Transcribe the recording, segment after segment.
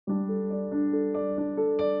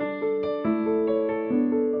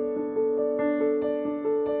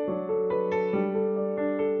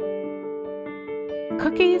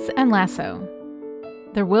Cookies and Lasso.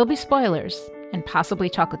 There will be spoilers and possibly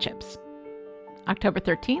chocolate chips. October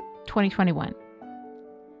 13th, 2021.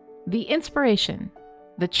 The inspiration,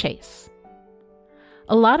 the chase.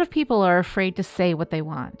 A lot of people are afraid to say what they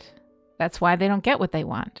want. That's why they don't get what they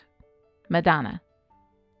want. Madonna.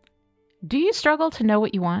 Do you struggle to know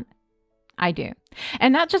what you want? I do.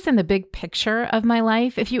 And not just in the big picture of my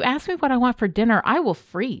life. If you ask me what I want for dinner, I will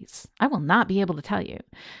freeze. I will not be able to tell you.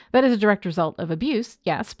 That is a direct result of abuse,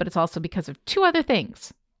 yes, but it's also because of two other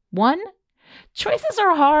things. One, choices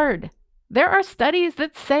are hard. There are studies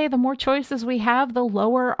that say the more choices we have, the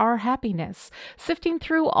lower our happiness. Sifting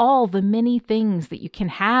through all the many things that you can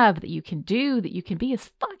have, that you can do, that you can be is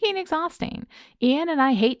fucking exhausting. Ian and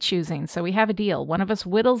I hate choosing, so we have a deal. One of us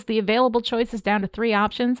whittles the available choices down to 3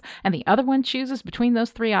 options, and the other one chooses between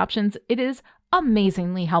those 3 options. It is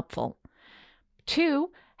amazingly helpful. 2,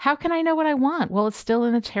 how can I know what I want? Well, it's still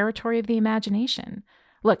in the territory of the imagination.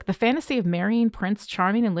 Look, the fantasy of marrying Prince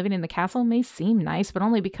Charming and living in the castle may seem nice, but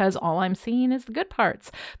only because all I'm seeing is the good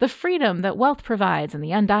parts, the freedom that wealth provides and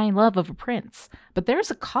the undying love of a prince. But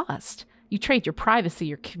there's a cost. You trade your privacy,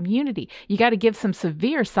 your community. You got to give some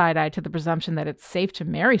severe side-eye to the presumption that it's safe to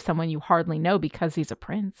marry someone you hardly know because he's a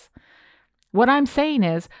prince. What I'm saying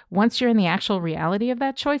is, once you're in the actual reality of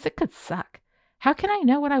that choice, it could suck. How can I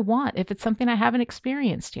know what I want if it's something I haven't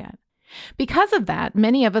experienced yet? Because of that,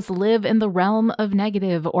 many of us live in the realm of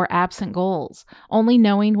negative or absent goals, only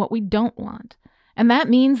knowing what we don't want. And that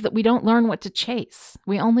means that we don't learn what to chase.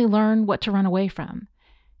 We only learn what to run away from.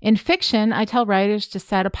 In fiction, I tell writers to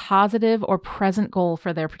set a positive or present goal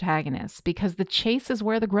for their protagonists because the chase is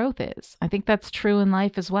where the growth is. I think that's true in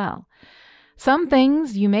life as well. Some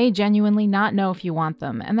things you may genuinely not know if you want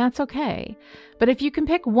them, and that's okay. But if you can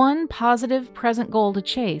pick one positive present goal to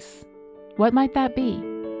chase, what might that be?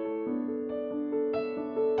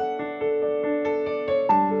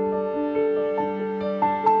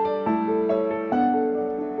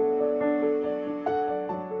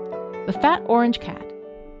 The Fat Orange Cat.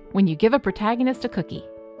 When you give a protagonist a cookie.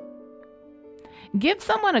 Give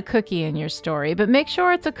someone a cookie in your story, but make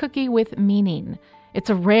sure it's a cookie with meaning. It's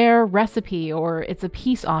a rare recipe, or it's a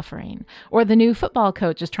peace offering. Or the new football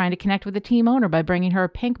coach is trying to connect with the team owner by bringing her a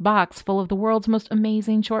pink box full of the world's most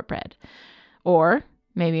amazing shortbread. Or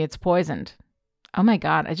maybe it's poisoned. Oh my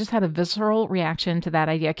God, I just had a visceral reaction to that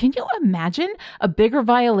idea. Can you imagine a bigger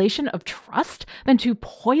violation of trust than to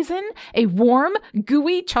poison a warm,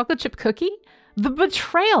 gooey chocolate chip cookie? The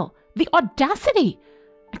betrayal, the audacity.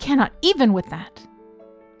 I cannot even with that.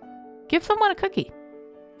 Give someone a cookie.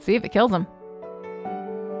 See if it kills them.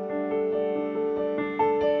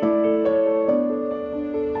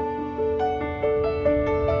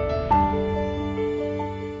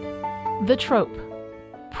 The trope,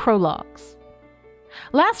 prologues.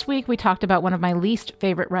 Last week, we talked about one of my least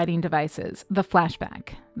favorite writing devices, the flashback.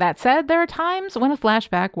 That said, there are times when a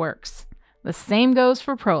flashback works. The same goes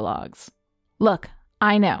for prologues. Look,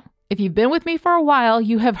 I know. If you've been with me for a while,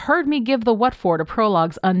 you have heard me give the what for to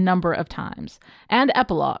prologues a number of times. And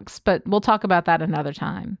epilogues, but we'll talk about that another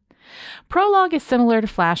time. Prologue is similar to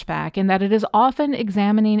flashback in that it is often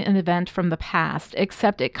examining an event from the past,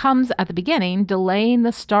 except it comes at the beginning, delaying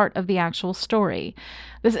the start of the actual story.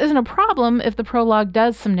 This isn't a problem if the prologue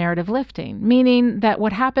does some narrative lifting, meaning that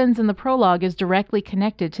what happens in the prologue is directly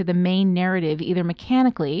connected to the main narrative, either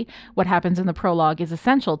mechanically, what happens in the prologue is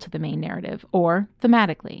essential to the main narrative, or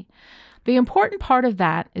thematically. The important part of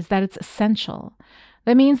that is that it's essential.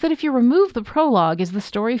 That means that if you remove the prologue, is the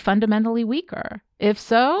story fundamentally weaker? If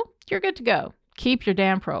so, you're good to go. Keep your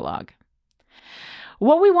damn prologue.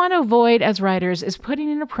 What we want to avoid as writers is putting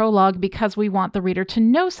in a prologue because we want the reader to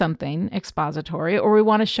know something expository, or we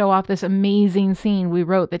want to show off this amazing scene we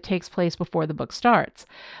wrote that takes place before the book starts.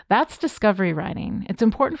 That's discovery writing. It's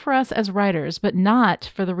important for us as writers, but not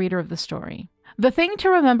for the reader of the story. The thing to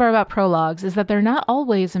remember about prologues is that they're not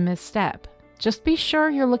always a misstep. Just be sure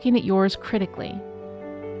you're looking at yours critically.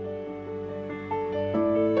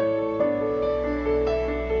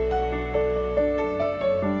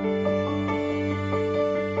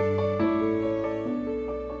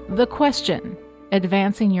 The question,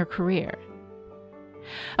 advancing your career.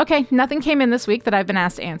 Okay, nothing came in this week that I've been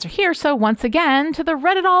asked to answer here, so once again, to the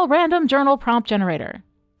Reddit All Random Journal Prompt Generator.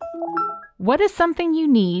 What is something you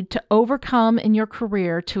need to overcome in your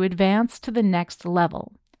career to advance to the next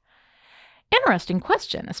level? Interesting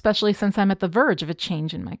question, especially since I'm at the verge of a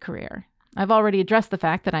change in my career. I've already addressed the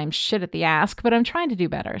fact that I'm shit at the ask, but I'm trying to do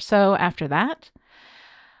better. So after that,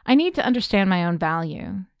 I need to understand my own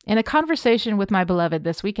value. In a conversation with my beloved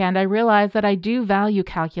this weekend, I realized that I do value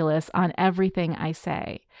calculus on everything I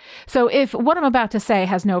say. So if what I'm about to say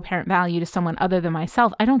has no apparent value to someone other than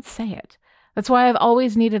myself, I don't say it. That's why I've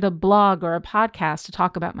always needed a blog or a podcast to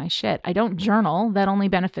talk about my shit. I don't journal. That only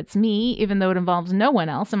benefits me, even though it involves no one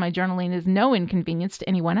else, and my journaling is no inconvenience to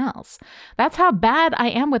anyone else. That's how bad I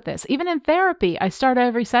am with this. Even in therapy, I start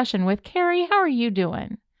every session with, Carrie, how are you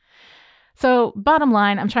doing? So bottom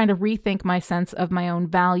line, I'm trying to rethink my sense of my own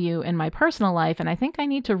value in my personal life, and I think I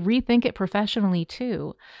need to rethink it professionally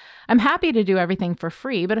too. I'm happy to do everything for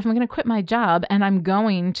free, but if I'm going to quit my job, and I'm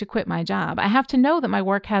going to quit my job, I have to know that my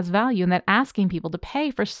work has value and that asking people to pay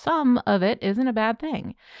for some of it isn't a bad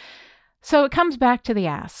thing. So it comes back to the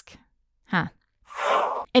ask.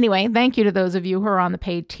 Anyway, thank you to those of you who are on the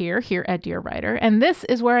paid tier here at Dear Writer, and this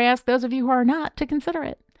is where I ask those of you who are not to consider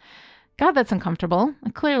it. God, that's uncomfortable.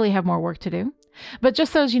 I clearly have more work to do. But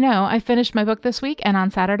just so as you know, I finished my book this week, and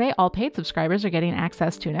on Saturday, all paid subscribers are getting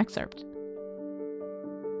access to an excerpt.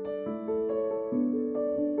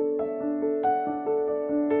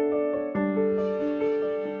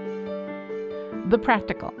 The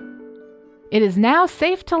practical. It is now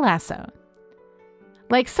safe to lasso.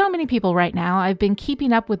 Like so many people right now, I've been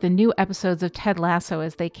keeping up with the new episodes of Ted Lasso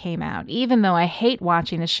as they came out, even though I hate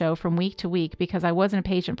watching a show from week to week because I wasn't a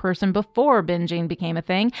patient person before binging became a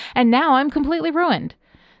thing, and now I'm completely ruined.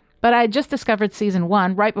 But I just discovered season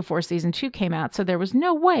 1 right before season 2 came out, so there was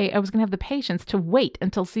no way I was going to have the patience to wait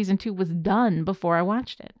until season 2 was done before I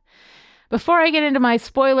watched it. Before I get into my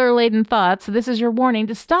spoiler-laden thoughts, this is your warning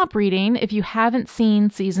to stop reading if you haven't seen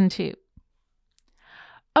season 2.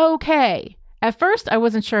 Okay. At first, I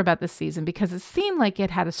wasn't sure about this season because it seemed like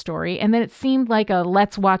it had a story, and then it seemed like a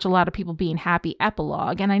let's watch a lot of people being happy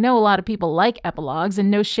epilogue. And I know a lot of people like epilogues,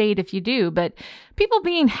 and no shade if you do, but people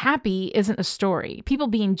being happy isn't a story. People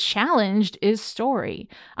being challenged is story.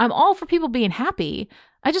 I'm all for people being happy.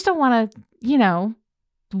 I just don't want to,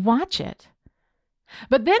 watch it.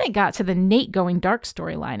 But then it got to the Nate going dark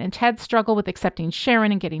storyline and Ted's struggle with accepting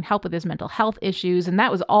Sharon and getting help with his mental health issues, and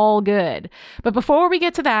that was all good. But before we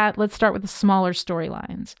get to that, let's start with the smaller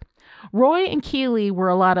storylines. Roy and Keely were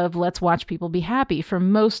a lot of let's watch people be happy for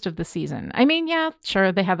most of the season. I mean, yeah,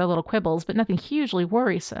 sure, they had their little quibbles, but nothing hugely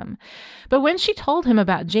worrisome. But when she told him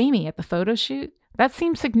about Jamie at the photo shoot, that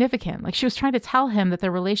seemed significant, like she was trying to tell him that their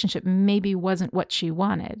relationship maybe wasn't what she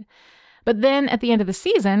wanted. But then at the end of the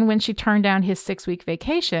season, when she turned down his 6-week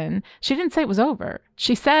vacation, she didn't say it was over.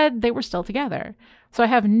 She said they were still together. So I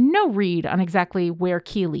have no read on exactly where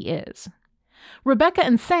Keely is. Rebecca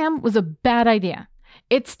and Sam was a bad idea.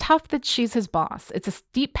 It's tough that she's his boss. It's a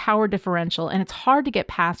steep power differential, and it's hard to get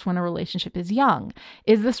past when a relationship is young.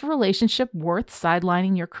 Is this relationship worth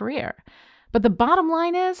sidelining your career? But the bottom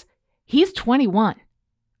line is, he's 21.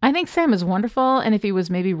 I think Sam is wonderful, and if he was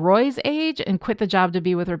maybe Roy's age and quit the job to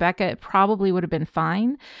be with Rebecca, it probably would have been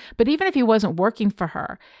fine. But even if he wasn't working for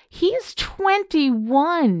her, he's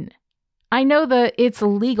 21. I know the it's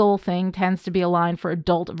legal thing tends to be a line for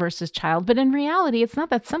adult versus child, but in reality, it's not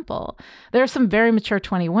that simple. There are some very mature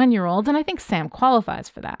 21-year-olds, and I think Sam qualifies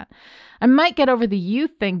for that. I might get over the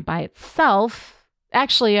youth thing by itself.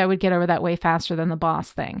 Actually, I would get over that way faster than the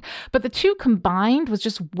boss thing. But the two combined was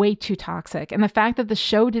just way too toxic. And the fact that the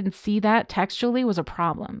show didn't see that textually was a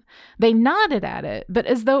problem. They nodded at it, but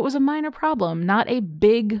as though it was a minor problem, not a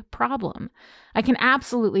big problem. I can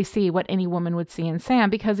absolutely see what any woman would see in Sam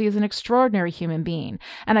because he is an extraordinary human being.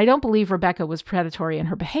 And I don't believe Rebecca was predatory in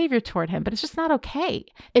her behavior toward him, but it's just not okay.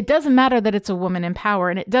 It doesn't matter that it's a woman in power,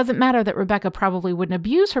 and it doesn't matter that Rebecca probably wouldn't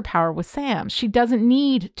abuse her power with Sam. She doesn't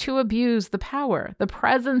need to abuse the power. The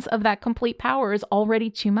presence of that complete power is already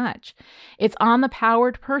too much. It's on the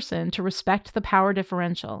powered person to respect the power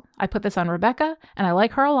differential. I put this on Rebecca, and I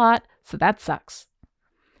like her a lot, so that sucks.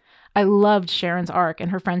 I loved Sharon's arc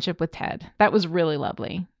and her friendship with Ted. That was really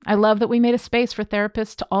lovely. I love that we made a space for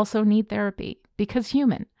therapists to also need therapy, because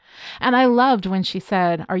human. And I loved when she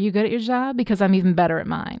said, "Are you good at your job? Because I'm even better at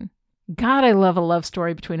mine." God, I love a love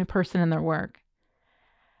story between a person and their work.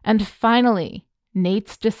 And finally,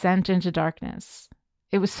 Nate's descent into darkness.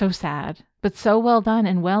 It was so sad, but so well done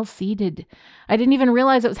and well seeded. I didn't even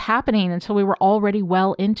realize it was happening until we were already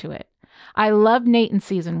well into it. I loved Nate in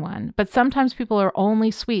season 1, but sometimes people are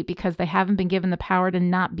only sweet because they haven't been given the power to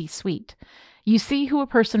not be sweet. You see who a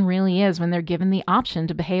person really is when they're given the option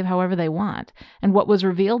to behave however they want. And what was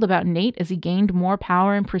revealed about Nate as he gained more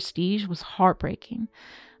power and prestige was heartbreaking.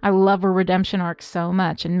 I love her redemption arc so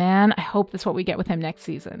much, and man, I hope that's what we get with him next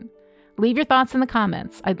season. Leave your thoughts in the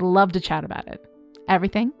comments. I'd love to chat about it.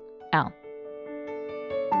 Everything, Elle.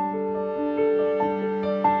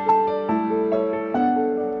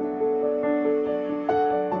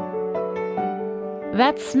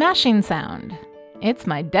 That smashing sound. It's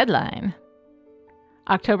my deadline.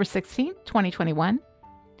 October 16th, 2021.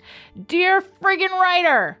 Dear friggin'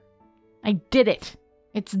 writer, I did it.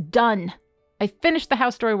 It's done. I finished the How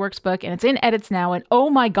Story Works book and it's in edits now, and oh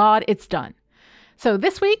my God, it's done. So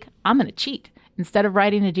this week, I'm going to cheat. Instead of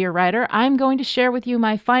writing a Dear Writer, I'm going to share with you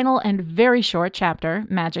my final and very short chapter,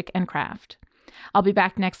 Magic and Craft. I'll be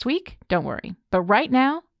back next week, don't worry. But right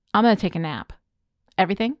now, I'm going to take a nap.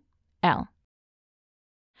 Everything, L.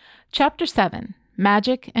 Chapter 7,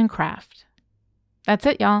 Magic and Craft. That's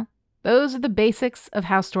it, y'all. Those are the basics of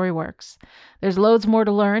how story works. There's loads more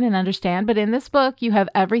to learn and understand, but in this book, you have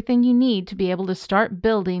everything you need to be able to start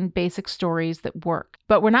building basic stories that work.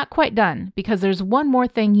 But we're not quite done, because there's one more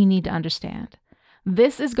thing you need to understand.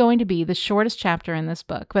 This is going to be the shortest chapter in this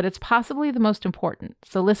book, but it's possibly the most important,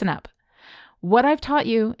 so listen up. What I've taught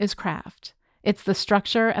you is craft. It's the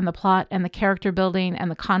structure and the plot and the character building and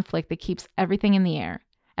the conflict that keeps everything in the air.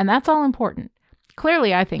 And that's all important.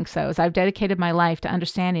 Clearly, I think so, as I've dedicated my life to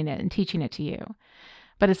understanding it and teaching it to you.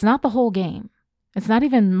 But it's not the whole game. It's not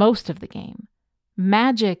even most of the game.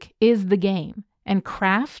 Magic is the game, and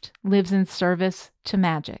craft lives in service to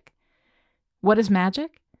magic. What is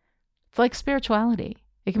magic? It's like spirituality.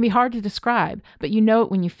 It can be hard to describe, but you know it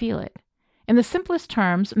when you feel it. In the simplest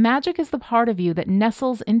terms, magic is the part of you that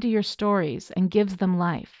nestles into your stories and gives them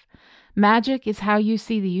life. Magic is how you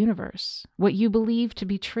see the universe, what you believe to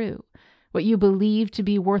be true, what you believe to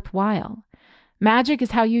be worthwhile. Magic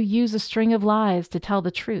is how you use a string of lies to tell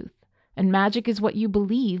the truth, and magic is what you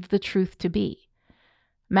believe the truth to be.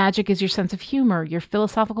 Magic is your sense of humor, your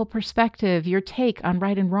philosophical perspective, your take on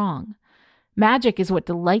right and wrong. Magic is what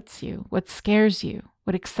delights you, what scares you,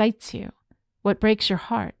 what excites you, what breaks your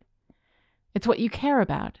heart. It's what you care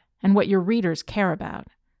about and what your readers care about.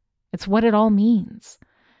 It's what it all means.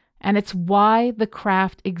 And it's why the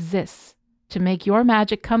craft exists, to make your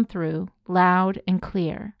magic come through loud and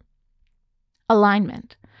clear.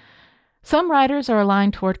 Alignment. Some writers are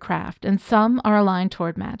aligned toward craft, and some are aligned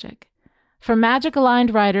toward magic. For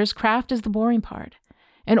magic-aligned writers, craft is the boring part.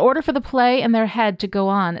 In order for the play in their head to go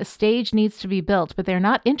on, a stage needs to be built, but they're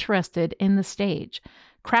not interested in the stage.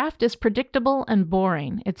 Craft is predictable and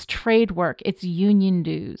boring. It's trade work. It's union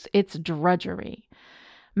dues. It's drudgery.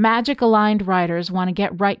 Magic-aligned writers want to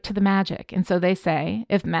get right to the magic, and so they say,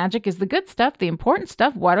 if magic is the good stuff, the important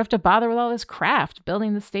stuff, why do I have to bother with all this craft,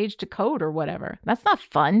 building the stage to code or whatever? That's not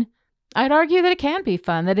fun. I'd argue that it can be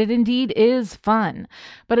fun, that it indeed is fun,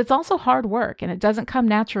 but it's also hard work, and it doesn't come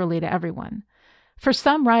naturally to everyone. For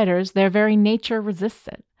some writers, their very nature resists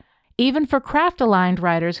it. Even for craft-aligned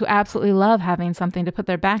writers who absolutely love having something to put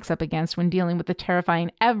their backs up against when dealing with the terrifying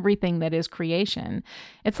everything that is creation,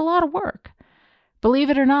 it's a lot of work.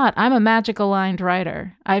 Believe it or not, I'm a magic-aligned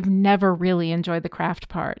writer. I've never really enjoyed the craft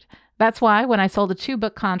part. That's why when I sold a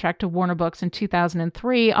 2-book contract to Warner Books in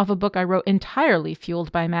 2003 off a book I wrote entirely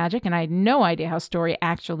fueled by magic and I had no idea how story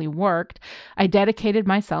actually worked, I dedicated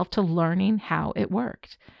myself to learning how it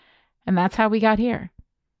worked. And that's how we got here.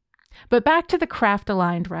 But back to the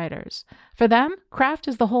craft-aligned writers. For them, craft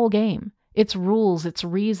is the whole game. It's rules, it's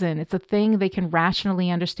reason, it's a thing they can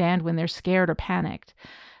rationally understand when they're scared or panicked.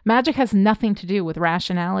 Magic has nothing to do with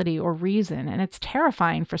rationality or reason, and it's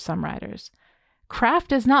terrifying for some writers.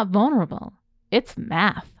 Craft is not vulnerable. It's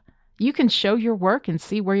math. You can show your work and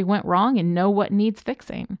see where you went wrong and know what needs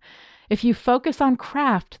fixing. If you focus on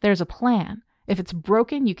craft, there's a plan. If it's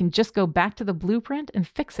broken, you can just go back to the blueprint and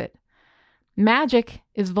fix it. Magic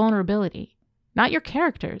is vulnerability. Not your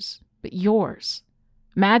characters, but yours.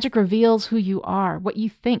 Magic reveals who you are, what you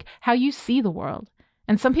think, how you see the world.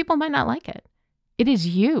 And some people might not like it. It is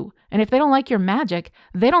you. And if they don't like your magic,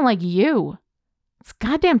 they don't like you. It's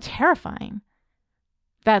goddamn terrifying.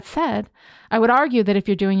 That said, I would argue that if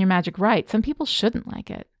you're doing your magic right, some people shouldn't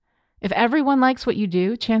like it. If everyone likes what you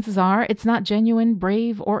do, chances are it's not genuine,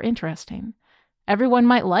 brave, or interesting. Everyone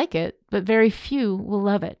might like it, but very few will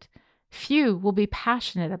love it. Few will be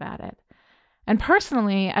passionate about it. And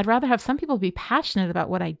personally, I'd rather have some people be passionate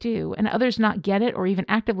about what I do and others not get it or even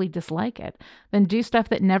actively dislike it than do stuff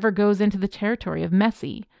that never goes into the territory of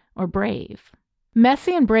messy or brave.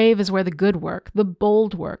 Messy and brave is where the good work, the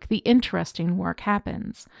bold work, the interesting work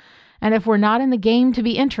happens. And if we're not in the game to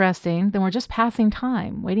be interesting, then we're just passing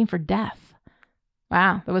time, waiting for death.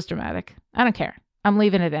 Wow, that was dramatic. I don't care. I'm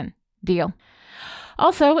leaving it in. Deal.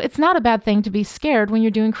 Also, it's not a bad thing to be scared when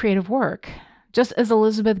you're doing creative work. Just as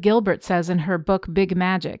Elizabeth Gilbert says in her book, Big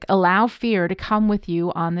Magic, allow fear to come with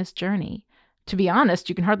you on this journey. To be honest,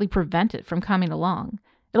 you can hardly prevent it from coming along.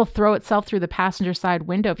 It'll throw itself through the passenger side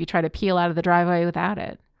window if you try to peel out of the driveway without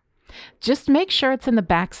it. Just make sure it's in the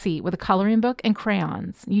back seat with a coloring book and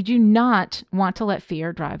crayons. You do not want to let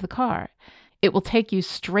fear drive the car. It will take you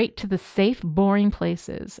straight to the safe, boring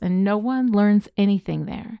places, and no one learns anything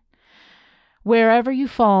there. Wherever you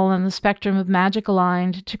fall on the spectrum of magic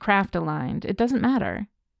aligned to craft aligned, it doesn't matter.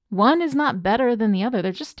 One is not better than the other.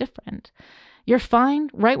 They're just different. You're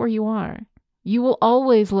fine right where you are. You will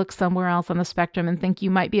always look somewhere else on the spectrum and think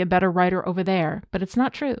you might be a better writer over there, but it's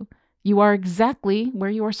not true. You are exactly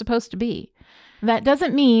where you are supposed to be. That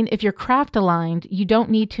doesn't mean if you're craft aligned, you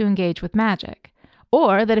don't need to engage with magic,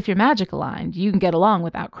 or that if you're magic aligned, you can get along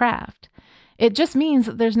without craft. It just means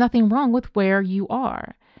that there's nothing wrong with where you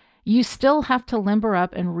are. You still have to limber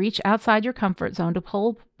up and reach outside your comfort zone to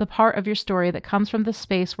pull the part of your story that comes from the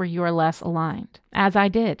space where you are less aligned, as I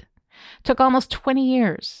did. Took almost 20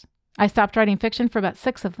 years. I stopped writing fiction for about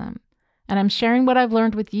 6 of them, and I'm sharing what I've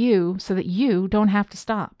learned with you so that you don't have to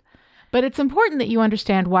stop. But it's important that you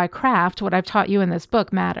understand why craft, what I've taught you in this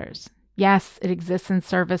book, matters. Yes, it exists in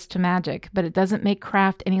service to magic, but it doesn't make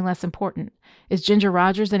craft any less important. Is Ginger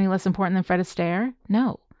Rogers any less important than Fred Astaire?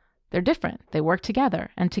 No. They're different. They work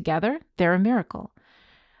together, and together, they're a miracle.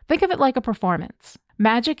 Think of it like a performance.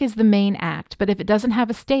 Magic is the main act, but if it doesn't have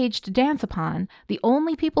a stage to dance upon, the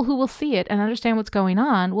only people who will see it and understand what's going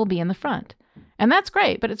on will be in the front. And that's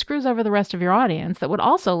great, but it screws over the rest of your audience that would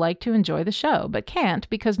also like to enjoy the show, but can't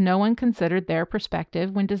because no one considered their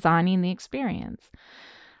perspective when designing the experience.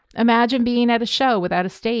 Imagine being at a show without a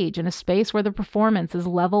stage in a space where the performance is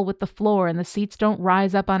level with the floor and the seats don't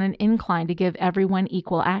rise up on an incline to give everyone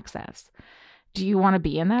equal access. Do you want to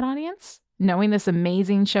be in that audience, knowing this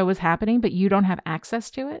amazing show is happening, but you don't have access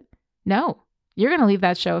to it? No, you're going to leave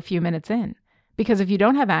that show a few minutes in, because if you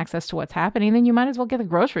don't have access to what's happening, then you might as well get the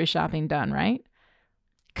grocery shopping done, right?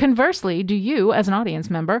 Conversely, do you, as an audience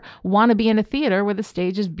member, want to be in a theater where the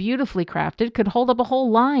stage is beautifully crafted, could hold up a whole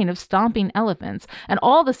line of stomping elephants, and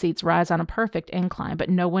all the seats rise on a perfect incline, but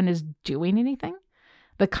no one is doing anything?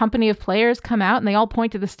 The company of players come out and they all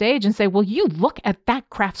point to the stage and say, "Will you look at that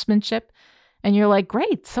craftsmanship?" And you're like,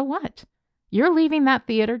 "Great, so what?" You're leaving that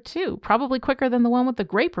theater too, probably quicker than the one with the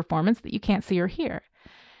great performance that you can't see or hear.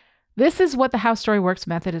 This is what the How Story Works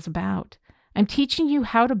method is about. I'm teaching you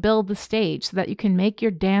how to build the stage so that you can make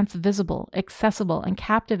your dance visible, accessible, and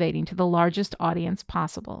captivating to the largest audience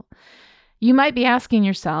possible. You might be asking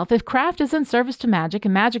yourself, if craft is in service to magic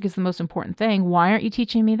and magic is the most important thing, why aren't you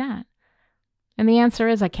teaching me that? And the answer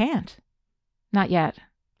is I can't. Not yet.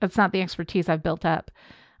 That's not the expertise I've built up.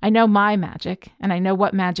 I know my magic, and I know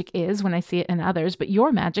what magic is when I see it in others, but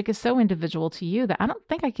your magic is so individual to you that I don't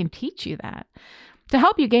think I can teach you that. To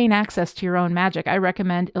help you gain access to your own magic, I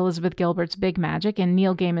recommend Elizabeth Gilbert's Big Magic and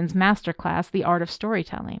Neil Gaiman's masterclass, The Art of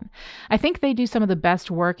Storytelling. I think they do some of the best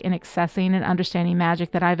work in accessing and understanding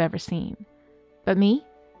magic that I've ever seen. But me?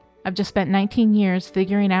 I've just spent 19 years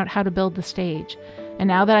figuring out how to build the stage, and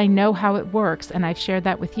now that I know how it works and I've shared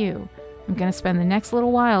that with you, I'm going to spend the next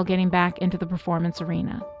little while getting back into the performance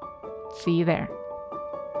arena. See you there.